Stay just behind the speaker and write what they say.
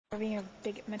being a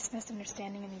big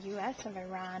misunderstanding in the U.S. of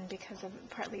Iran because of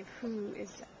partly of who is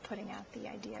putting out the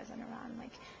ideas in Iran,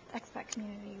 like expat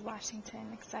community,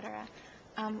 Washington, etc.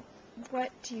 What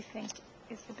do you think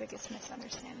is the biggest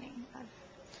misunderstanding of?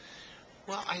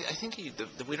 Well, I think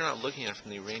we're not looking at it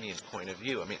from the Iranian point of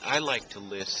view. I mean, I like to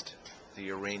list the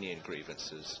Iranian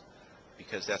grievances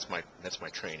because that's my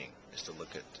training, is to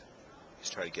look at, is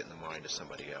try to get in the mind of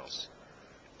somebody else,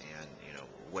 and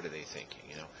what are they thinking?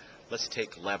 Let's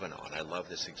take Lebanon. I love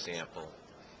this example.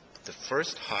 The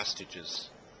first hostages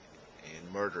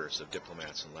and murders of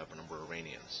diplomats in Lebanon were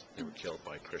Iranians. They were killed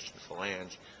by Christian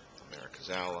Phalange, America's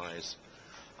allies.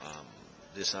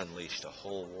 This unleashed a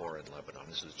whole war in Lebanon.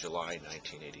 This was July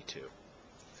 1982.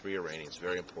 3 Iranians,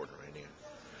 very important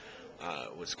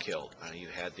Iranian, was killed. You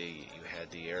had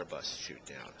the Airbus shoot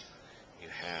down. You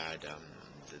had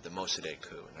the Mossadegh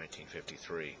coup in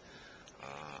 1953.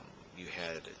 You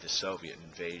had the Soviet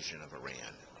invasion of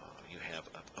Iran. You have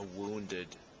a wounded,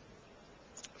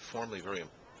 formerly very,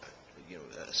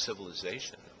 a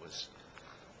civilization that was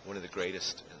one of the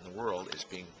greatest in the world is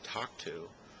being talked to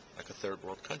like a third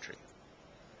world country.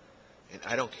 And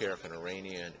I don't care if an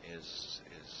Iranian is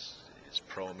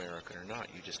pro-American or not.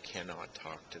 You just cannot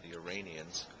talk to the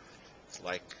Iranians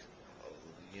like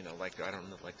I don't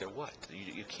know, like they're what?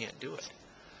 You can't do it.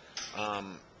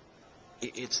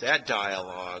 It's that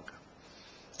dialogue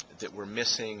that we're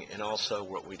missing, and also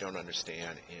what we don't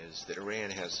understand is that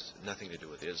Iran has nothing to do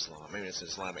with Islam. I mean, it's an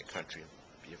Islamic country.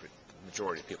 The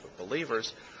majority of people are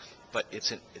believers, but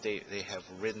they have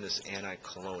ridden this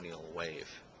anti-colonial wave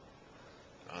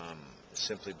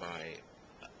simply by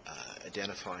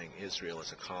identifying Israel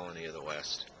as a colony of the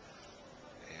West,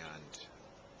 and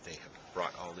they have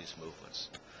brought all these movements.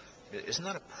 It's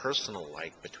not a personal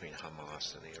like between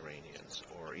Hamas and the Iranians,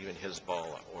 or even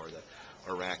Hezbollah, or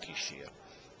the Iraqi Shia.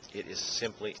 It is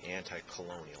simply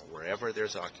anti-colonial. Wherever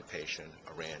there's occupation,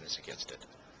 Iran is against it.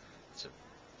 It's a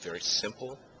very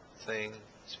simple thing.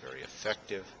 It's very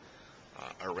effective.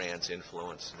 Iran's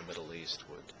influence in the Middle East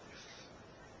would,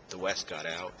 if the West got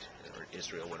out or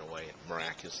Israel went away,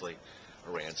 miraculously,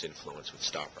 Iran's influence would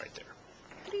stop right there.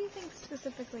 What do you think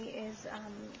specifically is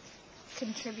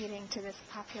contributing to this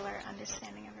popular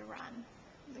understanding of Iran?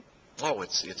 Oh,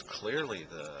 it's clearly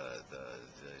the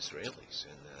Israelis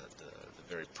and the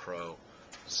very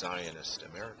pro-Zionist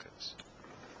Americans,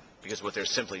 because what they're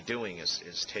simply doing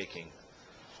is taking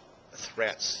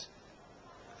threats,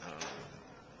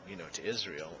 to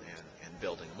Israel and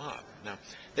building them up. Now,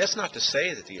 that's not to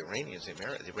say that the Iranians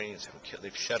haven't killed.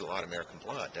 They've shed a lot of American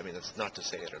blood. I mean, that's not to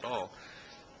say it at all.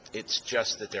 It's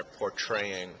just that they're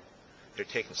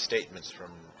taking statements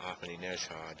from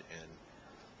Ahmadinejad and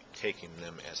taking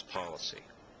them as policy.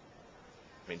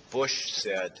 I mean, Bush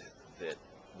said that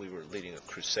we were leading a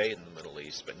crusade in the Middle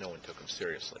East, but no one took him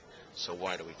seriously. So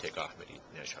why do we take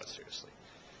Ahmadinejad seriously?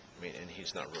 I mean, and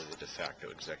he's not really the de facto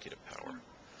executive power.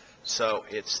 So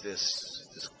it's this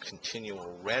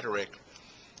continual rhetoric,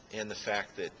 and the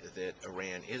fact that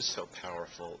Iran is so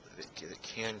powerful that it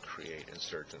can create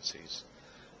insurgencies.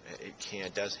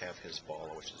 It does have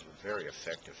Hezbollah, which is a very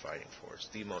effective fighting force,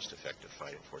 the most effective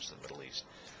fighting force in the Middle East.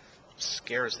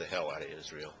 Scares the hell out of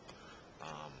Israel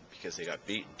because they got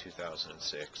beat in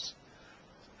 2006,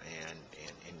 and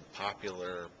in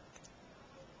popular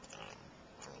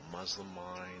Muslim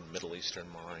mind, Middle Eastern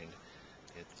mind,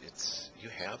 you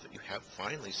have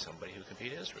finally somebody who can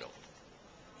beat Israel.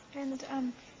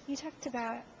 And you talked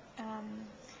about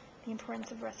the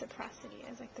importance of reciprocity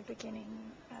as like the beginning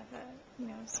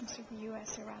of some sort of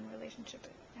U.S.-Iran relationship.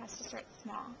 It has to start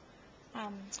small.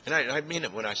 And I mean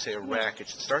it when I say Iraq. It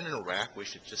should start in Iraq. We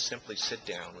should just simply sit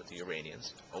down with the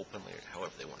Iranians openly, or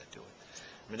however they want to do it.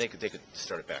 I mean, they could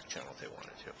start a back channel if they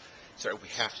wanted to. So we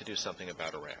have to do something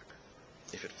about Iraq.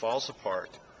 If it falls apart,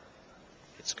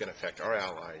 it's going to affect our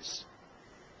allies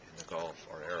in the Gulf,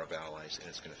 our Arab allies, and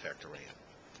it's going to affect Iran.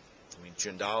 I mean,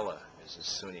 Jindala is a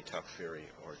Sunni Takfiri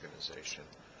organization,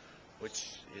 which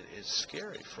is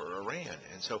scary for Iran.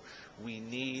 And so we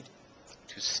need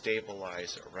to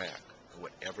stabilize Iraq,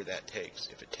 whatever that takes.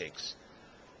 If it takes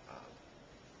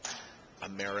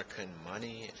American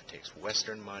money, if it takes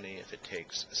Western money, if it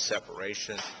takes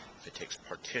separation, if it takes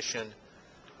partition,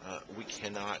 we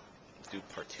cannot do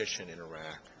partition in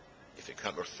Iraq if it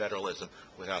comes, or federalism,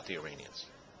 without the Iranians.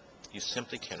 You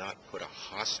simply cannot put a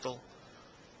hostile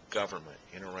government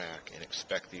in Iraq and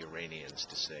expect the Iranians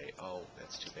to say, oh,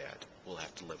 that's too bad, we'll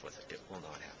have to live with it. It will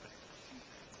not happen.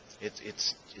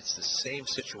 It's the same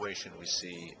situation we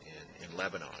see in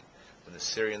Lebanon, when the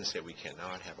Syrians say we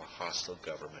cannot have a hostile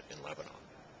government in Lebanon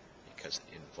because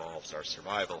it involves our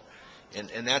survival.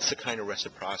 And that's the kind of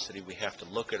reciprocity we have to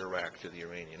look at Iraq through the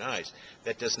Iranian eyes.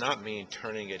 That does not mean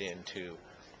turning it into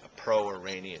a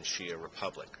pro-Iranian Shia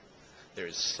republic. There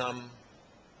is some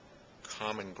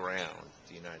common ground,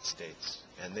 the United States,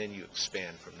 and then you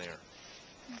expand from there.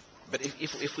 But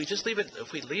if we just leave it,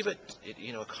 if we leave it,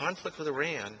 a conflict with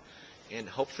Iran and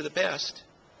hope for the best,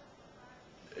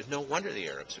 no wonder the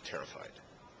Arabs are terrified.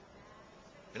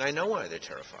 And I know why they're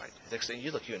terrified. Next thing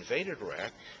you invaded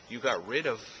Iraq, you got rid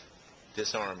of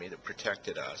this army that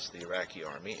protected us, the Iraqi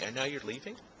army, and now you're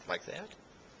leaving like that?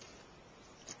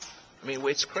 I mean,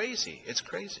 it's crazy. It's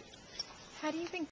crazy. How do you think